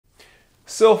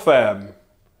SilFab,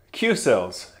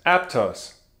 Q.cells,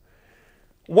 Aptos.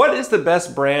 What is the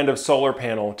best brand of solar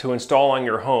panel to install on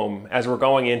your home as we're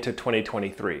going into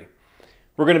 2023?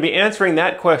 We're going to be answering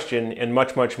that question and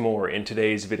much, much more in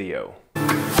today's video.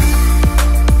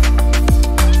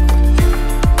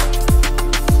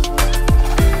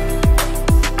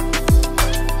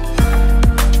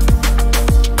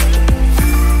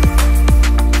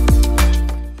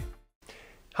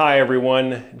 Hi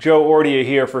everyone, Joe Ordia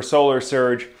here for Solar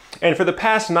Surge, and for the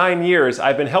past 9 years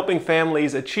I've been helping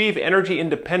families achieve energy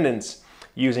independence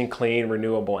using clean,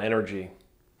 renewable energy.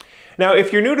 Now,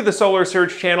 if you're new to the Solar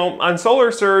Surge channel, on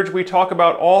Solar Surge we talk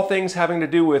about all things having to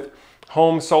do with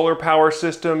home solar power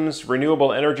systems,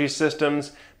 renewable energy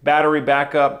systems, battery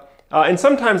backup, and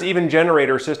sometimes even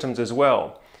generator systems as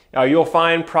well. You'll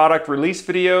find product release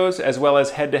videos as well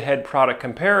as head-to-head product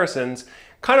comparisons,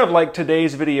 kind of like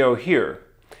today's video here.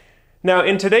 Now,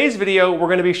 in today's video, we're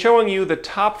going to be showing you the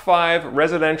top 5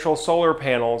 residential solar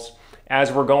panels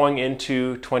as we're going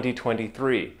into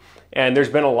 2023. And there's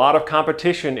been a lot of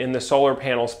competition in the solar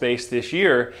panel space this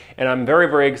year, and I'm very,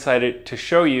 very excited to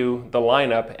show you the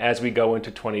lineup as we go into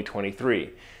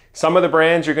 2023. Some of the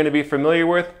brands you're going to be familiar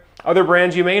with, other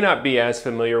brands you may not be as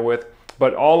familiar with,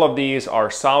 but all of these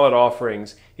are solid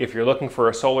offerings if you're looking for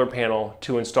a solar panel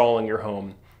to install in your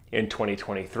home in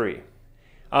 2023.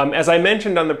 As I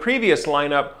mentioned on the previous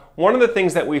lineup, one of the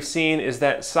things that we've seen is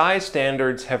that size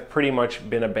standards have pretty much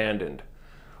been abandoned.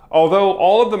 Although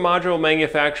all of the module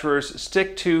manufacturers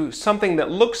stick to something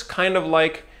that looks kind of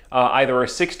like either a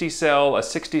 60 cell, a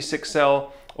 66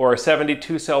 cell, or a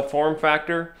 72 cell form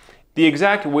factor, the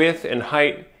exact width and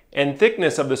height and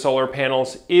thickness of the solar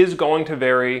panels is going to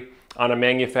vary on a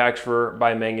manufacturer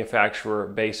by manufacturer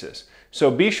basis. So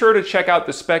be sure to check out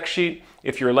the spec sheet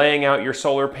if you're laying out your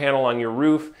solar panel on your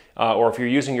roof, or if you're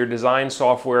using your design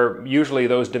software. Usually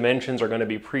those dimensions are going to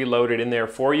be preloaded in there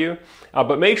for you.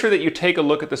 But make sure that you take a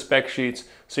look at the spec sheets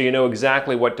so you know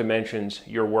exactly what dimensions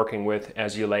you're working with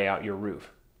as you lay out your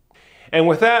roof. And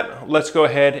with that, let's go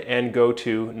ahead and go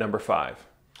to number 5.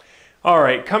 All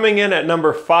right, coming in at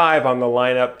number 5 on the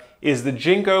lineup is the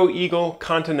JinKo Eagle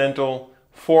Continental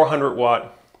 400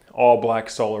 watt all black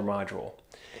solar module.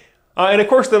 And of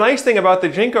course, the nice thing about the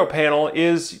JinKo panel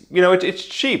is, it's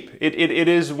cheap. It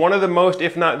is one of the most,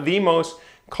 if not the most,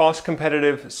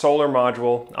 cost-competitive solar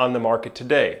module on the market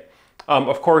today.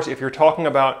 Of course, if you're talking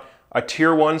about a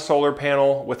Tier 1 solar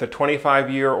panel with a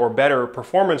 25-year or better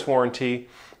performance warranty,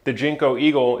 the JinKo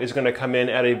Eagle is going to come in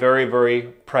at a very, very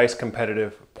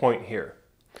price-competitive point here.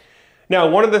 Now,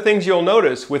 one of the things you'll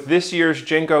notice with this year's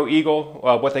JinKo Eagle,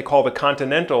 what they call the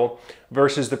Continental,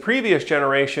 versus the previous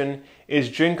generation, is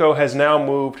JinKo has now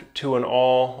moved to an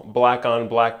all black on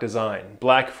black design.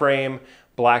 Black frame,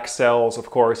 black cells, of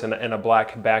course, and a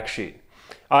black backsheet.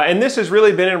 And this has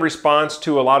really been in response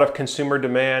to a lot of consumer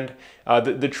demand.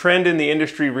 The trend in the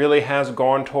industry really has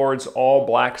gone towards all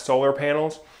black solar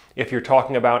panels if you're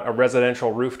talking about a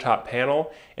residential rooftop panel,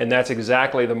 and that's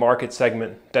exactly the market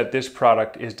segment that this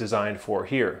product is designed for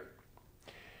here.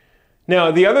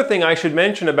 Now, the other thing I should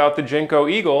mention about the JinKo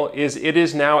Eagle is it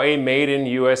is now a made in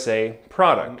USA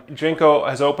product. JinKo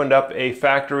has opened up a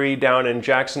factory down in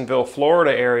Jacksonville,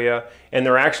 Florida area, and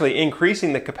they're actually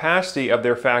increasing the capacity of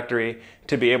their factory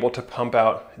to be able to pump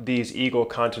out these Eagle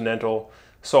Continental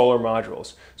solar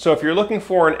modules. So if you're looking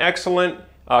for an excellent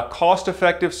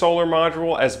cost-effective solar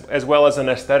module as well as an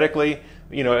aesthetically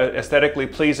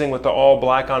pleasing with the all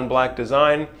black on black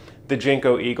design, the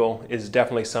JinKo Eagle is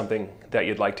definitely something that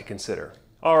you'd like to consider.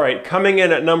 All right, coming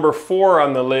in at number 4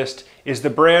 on the list is the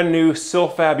brand new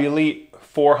SilFab Elite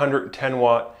 410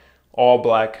 watt all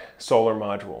black solar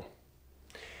module.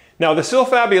 Now, the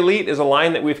SilFab Elite is a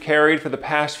line that we've carried for the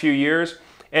past few years,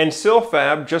 and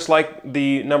SilFab, just like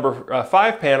the number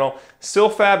 5 panel,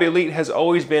 SilFab Elite has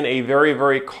always been a very,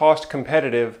 very cost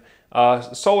competitive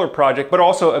solar project, but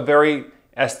also a very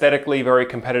aesthetically very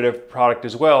competitive product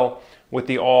as well, with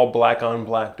the all black on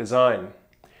black design.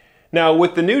 Now,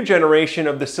 with the new generation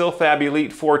of the SilFab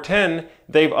Elite 410,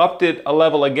 they've upped it a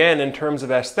level again in terms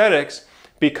of aesthetics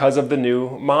because of the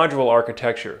new module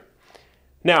architecture.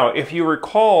 Now, if you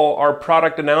recall our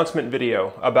product announcement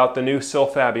video about the new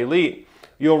SilFab Elite,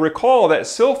 you'll recall that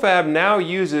SilFab now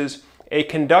uses a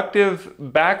conductive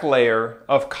back layer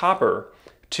of copper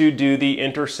to do the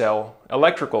intercell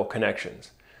electrical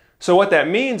connections. So what that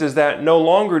means is that no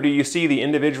longer do you see the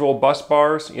individual bus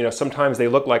bars. Sometimes they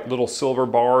look like little silver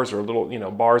bars or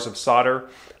little, bars of solder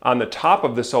on the top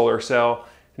of the solar cell.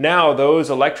 Now those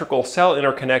electrical cell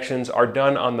interconnections are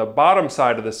done on the bottom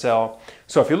side of the cell.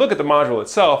 So if you look at the module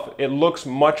itself, it looks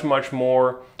much, much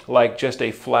more like just a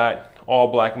flat all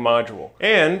black module.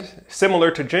 And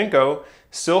similar to JinKo,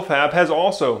 SilFab has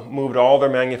also moved all their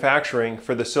manufacturing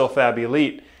for the SilFab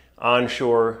Elite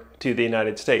onshore to the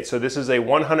United States. So this is a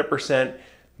 100%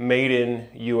 made in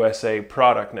USA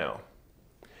product now.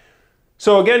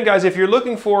 So again, guys, if you're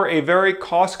looking for a very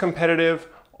cost competitive,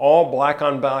 all black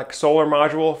on black solar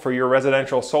module for your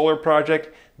residential solar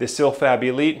project, the SilFab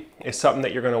Elite is something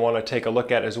that you're going to want to take a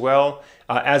look at as well.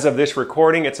 As of this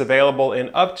recording, it's available in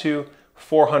up to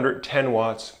 410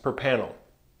 watts per panel.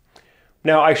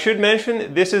 Now, I should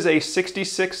mention this is a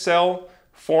 66 cell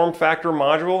form factor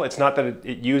module. It's not that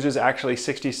it uses actually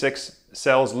 66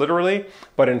 cells literally,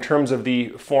 but in terms of the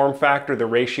form factor, the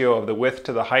ratio of the width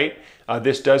to the height,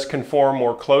 this does conform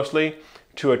more closely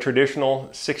to a traditional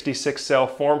 66 cell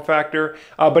form factor.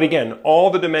 But again, all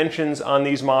the dimensions on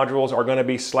these modules are going to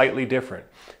be slightly different.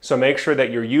 So make sure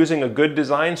that you're using a good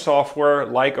design software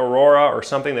like Aurora or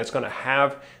something that's going to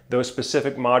have those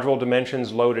specific module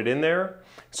dimensions loaded in there,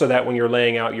 so that when you're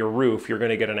laying out your roof, you're going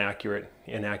to get an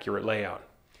accurate layout.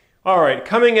 All right,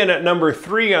 coming in at number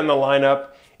 3 on the lineup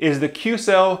is the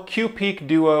Q.cells Q.peak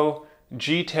Duo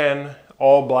G10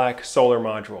 all black solar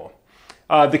module.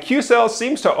 The Q.cells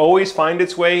seems to always find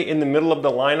its way in the middle of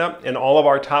the lineup in all of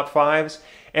our top 5s,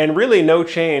 and really no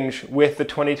change with the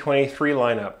 2023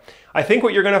 lineup. I think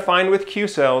what you're going to find with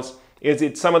Q.cells is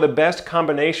it's some of the best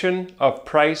combination of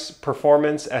price,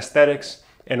 performance, aesthetics,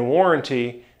 and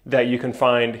warranty that you can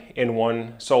find in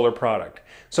one solar product.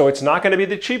 So it's not going to be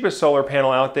the cheapest solar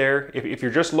panel out there. If you're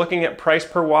just looking at price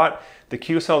per watt, the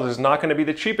Q.cells is not going to be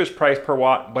the cheapest price per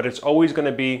watt, but it's always going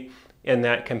to be in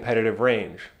that competitive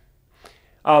range.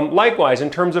 Likewise,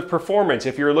 in terms of performance,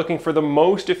 if you're looking for the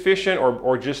most efficient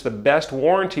or just the best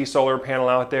warranty solar panel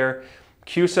out there,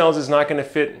 Q.cells is not going to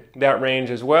fit that range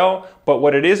as well, but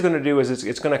what it is going to do is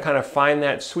it's going to kind of find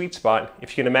that sweet spot.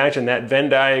 If you can imagine that Venn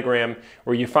diagram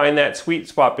where you find that sweet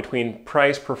spot between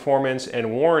price, performance,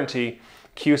 and warranty,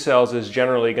 Q.cells is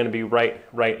generally going to be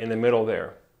right in the middle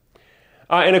there.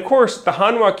 And of course, the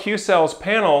Hanwha Q.cells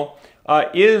panel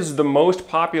is the most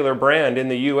popular brand in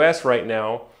the US right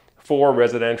now for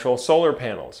residential solar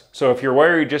panels. So if you're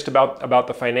worried just about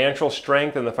the financial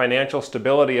strength and the financial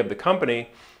stability of the company,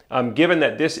 given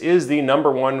that this is the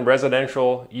 #1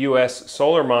 residential US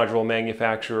solar module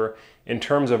manufacturer in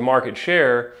terms of market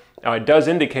share, it does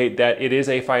indicate that it is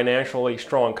a financially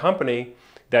strong company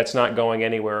that's not going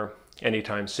anywhere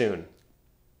anytime soon.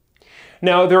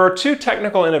 Now, there are 2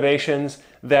 technical innovations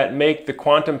that make the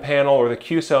Quantum panel or the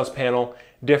Q.cells panel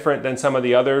different than some of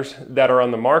the others that are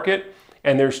on the market,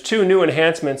 and there's 2 new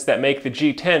enhancements that make the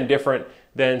G10 different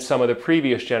than some of the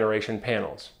previous generation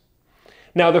panels.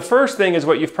 Now, the first thing is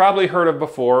what you've probably heard of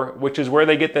before, which is where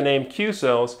they get the name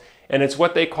Q.cells, and it's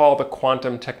what they call the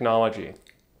quantum technology.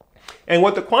 And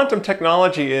what the quantum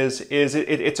technology is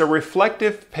it's a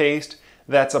reflective paste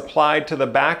that's applied to the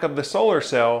back of the solar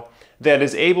cell that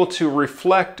is able to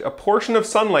reflect a portion of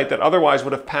sunlight that otherwise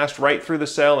would have passed right through the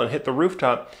cell and hit the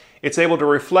rooftop. It's able to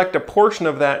reflect a portion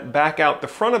of that back out the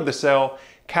front of the cell,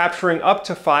 capturing up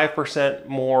to 5%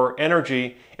 more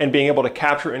energy and being able to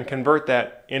capture and convert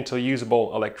that into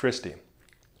usable electricity.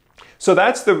 So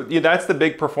that's the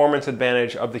big performance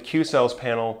advantage of the Q.cells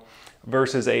panel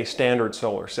versus a standard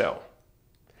solar cell.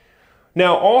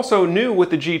 Now, also new with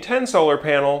the G10 solar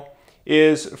panel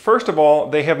is, first of all,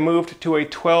 they have moved to a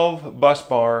 12 bus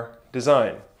bar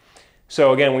design.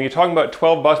 So again, when you're talking about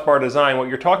 12 bus bar design, what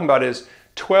you're talking about is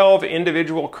 12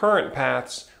 individual current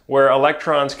paths where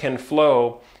electrons can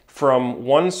flow from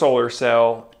one solar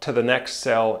cell to the next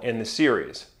cell in the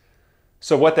series.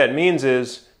 So what that means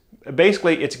is,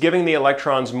 basically, it's giving the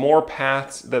electrons more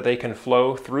paths that they can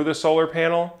flow through the solar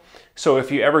panel. So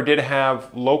if you ever did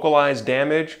have localized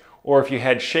damage, or if you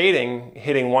had shading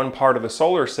hitting one part of the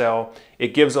solar cell,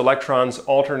 it gives electrons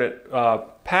alternate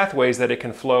pathways that it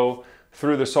can flow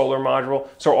through the solar module.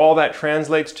 So all that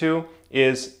translates to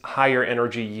is higher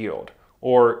energy yield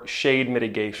or shade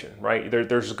mitigation, right?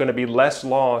 There's going to be less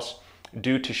loss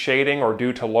due to shading or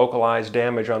due to localized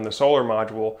damage on the solar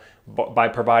module by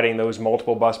providing those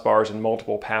multiple bus bars and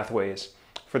multiple pathways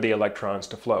for the electrons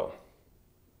to flow.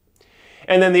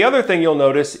 And then the other thing you'll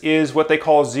notice is what they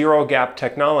call zero gap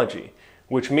technology,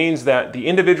 which means that the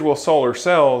individual solar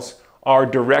cells are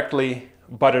directly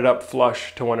butted up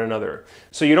flush to one another.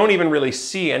 So you don't even really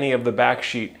see any of the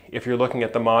backsheet if you're looking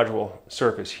at the module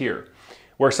surface here.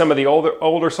 Where some of the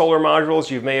older solar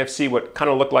modules, you may have seen what kind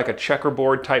of looked like a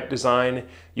checkerboard type design.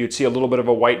 You'd see a little bit of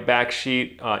a white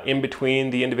backsheet in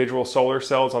between the individual solar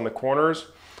cells on the corners.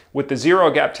 With the zero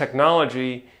gap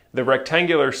technology, the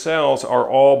rectangular cells are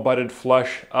all butted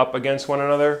flush up against one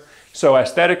another. So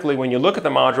aesthetically, when you look at the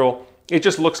module, It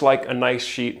just looks like a nice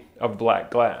sheet of black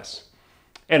glass.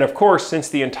 And of course, since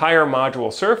the entire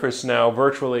module surface now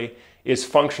virtually is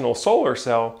functional solar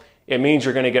cell, it means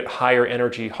you're going to get higher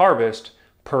energy harvest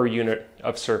per unit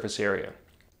of surface area.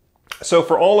 So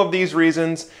for all of these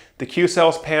reasons, the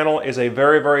Q.cells panel is a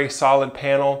very, very solid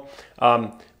panel.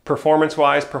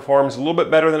 Performance-wise, performs a little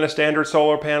bit better than a standard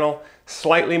solar panel,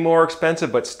 slightly more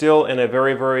expensive, but still in a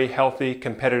very, very healthy,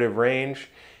 competitive range.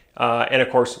 And of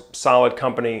course, solid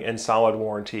company and solid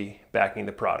warranty backing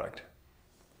the product.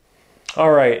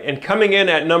 All right, and coming in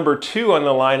at number 2 on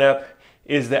the lineup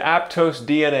is the Aptos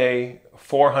DNA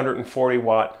 440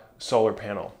 watt solar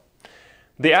panel.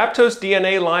 The Aptos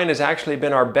DNA line has actually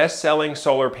been our best-selling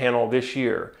solar panel this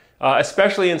year,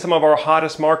 especially in some of our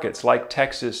hottest markets like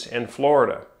Texas and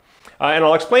Florida. And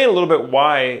I'll explain a little bit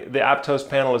why the Aptos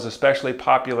panel is especially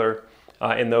popular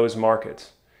in those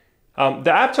markets.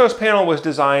 The Aptos panel was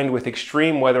designed with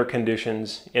extreme weather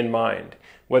conditions in mind,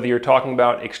 whether you're talking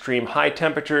about extreme high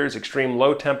temperatures, extreme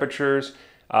low temperatures,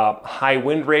 high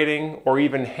wind rating, or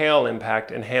even hail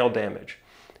impact and hail damage.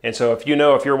 And so if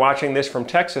you're watching this from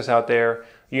Texas out there,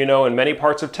 you know in many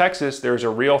parts of Texas there's a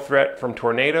real threat from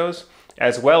tornadoes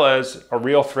as well as a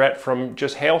real threat from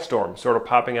just hailstorms sort of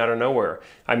popping out of nowhere.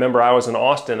 I remember I was in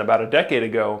Austin about a decade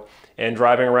ago and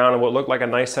driving around on what looked like a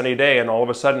nice sunny day, and all of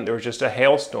a sudden there was just a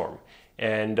hailstorm.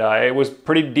 And it was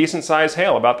pretty decent sized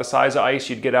hail, about the size of ice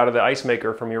you'd get out of the ice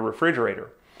maker from your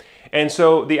refrigerator. And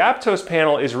so the Aptos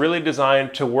panel is really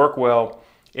designed to work well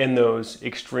in those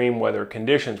extreme weather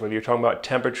conditions, whether you're talking about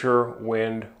temperature,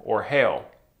 wind, or hail.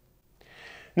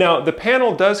 Now, the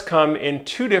panel does come in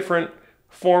 2 different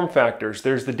form factors.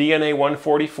 There's the DNA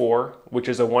 144, which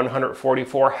is a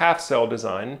 144 half cell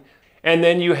design, and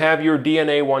then you have your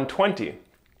DNA 120,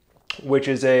 which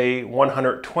is a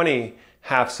 120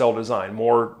 half cell design,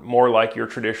 more like your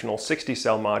traditional 60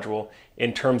 cell module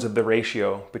in terms of the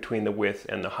ratio between the width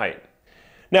and the height.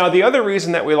 Now, the other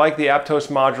reason that we like the Aptos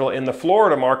module in the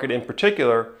Florida market in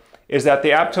particular is that the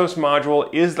Aptos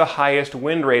module is the highest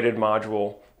wind rated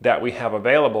module that we have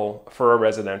available for a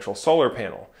residential solar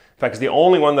panel. In fact, it's the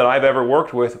only one that I've ever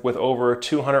worked with over a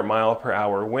 200 mile per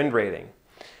hour wind rating.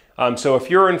 So if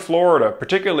you're in Florida,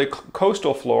 particularly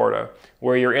coastal Florida,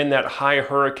 where you're in that high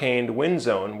hurricane wind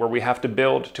zone where we have to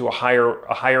build to a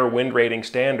higher wind rating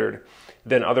standard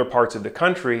than other parts of the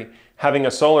country, having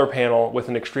a solar panel with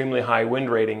an extremely high wind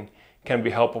rating can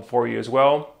be helpful for you as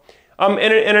well. And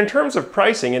in terms of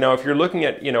pricing, if you're looking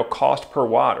at cost per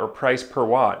watt or price per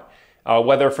watt,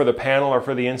 whether for the panel or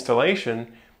for the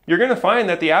installation, you're going to find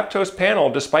that the Aptos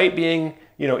panel, despite being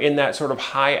in that sort of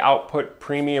high output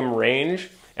premium range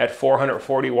at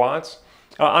 440 watts,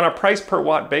 on a price per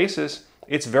watt basis,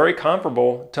 it's very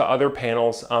comparable to other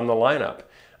panels on the lineup.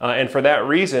 And for that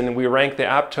reason, we rank the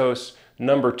Aptos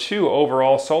number 2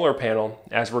 overall solar panel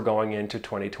as we're going into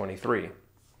 2023.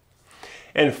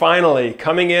 And finally,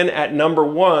 coming in at number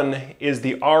 1 is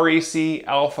the REC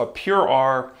Alpha Pure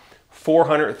R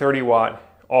 430 watt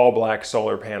all black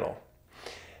solar panel.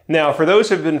 Now, for those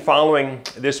who've been following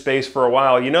this space for a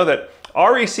while, you know that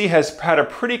REC has had a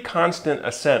pretty constant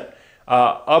ascent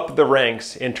up the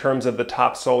ranks in terms of the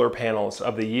top solar panels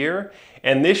of the year.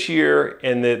 And this year,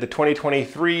 in the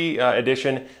 2023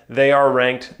 edition, they are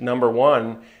ranked number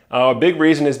 1. A big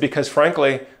reason is because,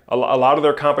 frankly, a lot of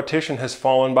their competition has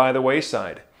fallen by the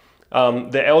wayside.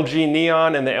 The LG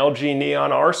Neon and the LG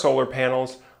Neon R solar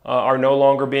panels are no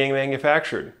longer being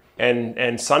manufactured. And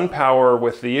SunPower,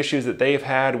 with the issues that they've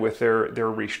had with their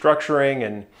restructuring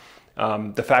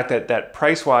and the fact that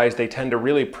price-wise they tend to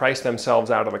really price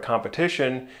themselves out of the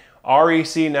competition,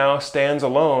 REC now stands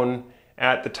alone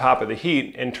at the top of the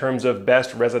heap in terms of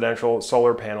best residential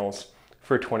solar panels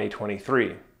for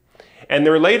 2023. And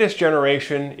their latest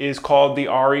generation is called the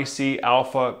REC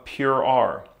Alpha Pure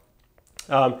R.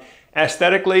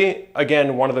 Aesthetically,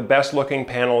 again, one of the best looking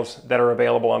panels that are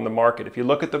available on the market. If you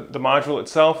look at the module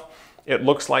itself, it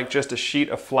looks like just a sheet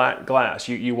of flat glass.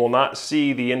 You will not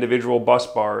see the individual bus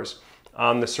bars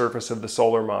on the surface of the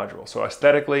solar module. So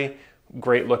aesthetically,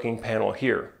 great looking panel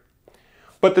here.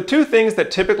 But the 2 things that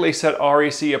typically set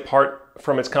REC apart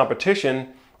from its competition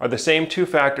are the same 2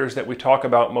 factors that we talk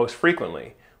about most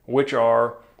frequently, which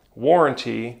are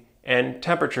warranty and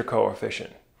temperature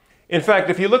coefficient. In fact,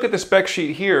 if you look at the spec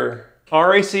sheet here,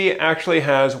 REC actually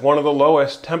has one of the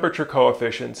lowest temperature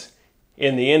coefficients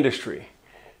in the industry.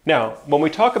 Now, when we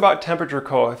talk about temperature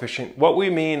coefficient, what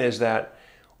we mean is that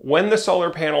when the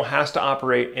solar panel has to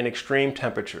operate in extreme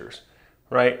temperatures,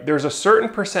 right, there's a certain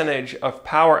percentage of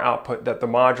power output that the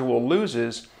module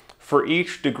loses for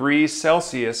each degrees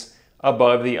Celsius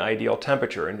above the ideal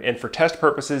temperature. And for test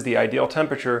purposes, the ideal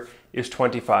temperature is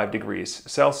 25 degrees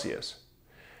Celsius.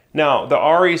 Now, the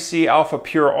REC Alpha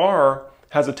Pure R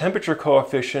has a temperature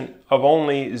coefficient of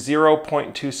only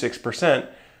 0.26%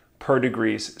 per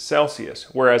degrees Celsius,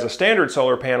 whereas a standard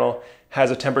solar panel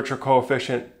has a temperature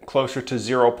coefficient closer to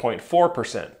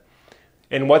 0.4%.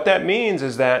 And what that means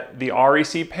is that the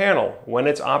REC panel, when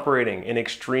it's operating in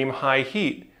extreme high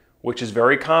heat, which is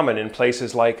very common in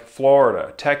places like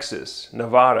Florida, Texas,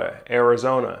 Nevada,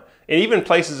 Arizona, and even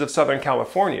places of Southern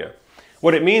California,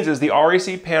 what it means is the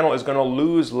REC panel is going to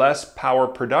lose less power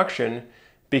production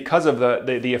because of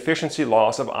the efficiency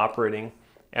loss of operating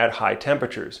at high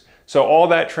temperatures. So all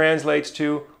that translates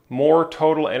to more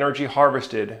total energy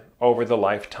harvested over the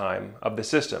lifetime of the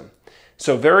system.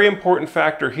 So very important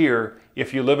factor here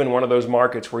if you live in one of those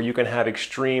markets where you can have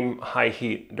extreme high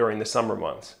heat during the summer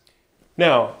months.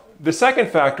 Now, the second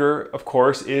factor, of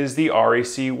course, is the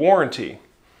REC warranty.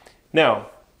 Now,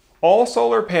 all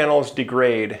solar panels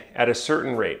degrade at a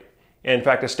certain rate. In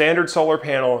fact, a standard solar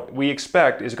panel we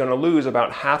expect is going to lose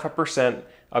about 0.5%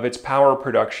 of its power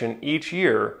production each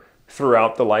year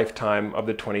throughout the lifetime of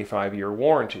the 25-year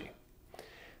warranty.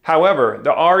 However,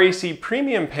 the REC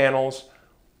premium panels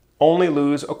only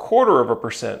lose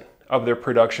 0.25% of their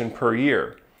production per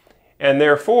year. And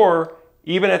therefore,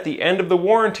 even at the end of the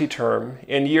warranty term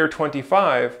in year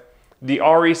 25, the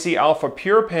REC Alpha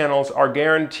Pure panels are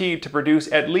guaranteed to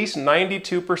produce at least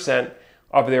 92%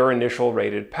 of their initial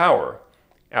rated power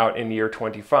out in year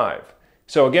 25.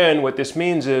 So again, what this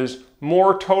means is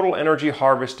more total energy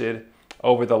harvested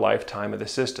over the lifetime of the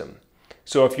system.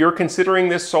 So if you're considering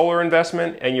this solar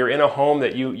investment and you're in a home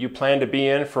that you plan to be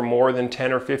in for more than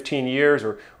 10 or 15 years,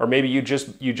 or maybe you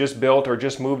just built or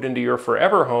just moved into your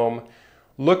forever home,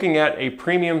 looking at a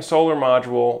premium solar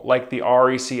module like the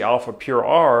REC Alpha Pure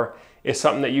R is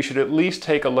something that you should at least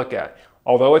take a look at.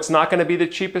 Although it's not going to be the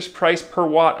cheapest price per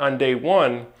watt on day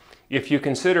one, if you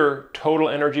consider total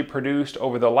energy produced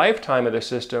over the lifetime of the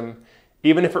system,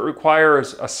 even if it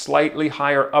requires a slightly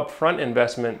higher upfront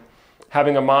investment,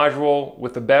 having a module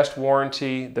with the best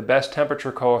warranty, the best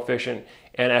temperature coefficient,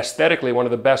 and aesthetically one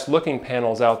of the best looking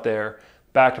panels out there,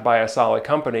 backed by a solid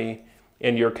company,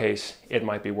 in your case, it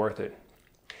might be worth it.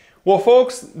 Well,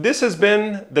 folks, this has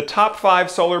been the top 5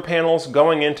 solar panels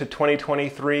going into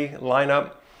 2023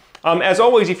 lineup. As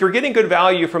always, if you're getting good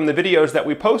value from the videos that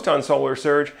we post on Solar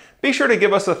Surge, be sure to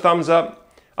give us a thumbs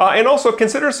up. And also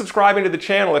consider subscribing to the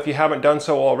channel if you haven't done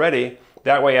so already.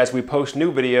 That way, as we post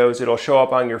new videos, it'll show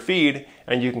up on your feed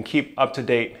and you can keep up to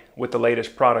date with the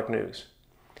latest product news.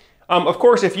 Of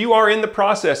course, if you are in the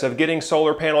process of getting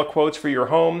solar panel quotes for your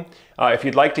home, if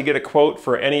you'd like to get a quote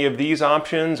for any of these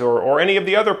options or any of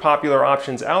the other popular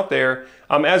options out there,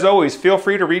 as always, feel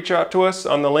free to reach out to us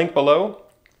on the link below.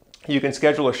 You can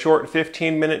schedule a short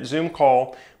 15-minute Zoom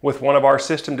call with one of our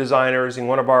system designers and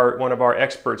one of our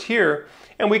experts here,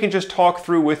 and we can just talk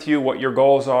through with you what your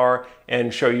goals are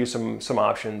and show you some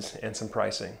options and some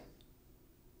pricing.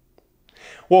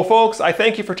 Well, folks, I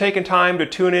thank you for taking time to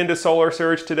tune in to Solar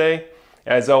Surge today.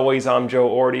 As always, I'm Joe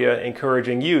Ordia,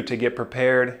 encouraging you to get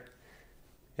prepared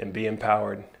and be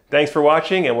empowered. Thanks for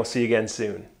watching, and we'll see you again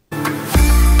soon.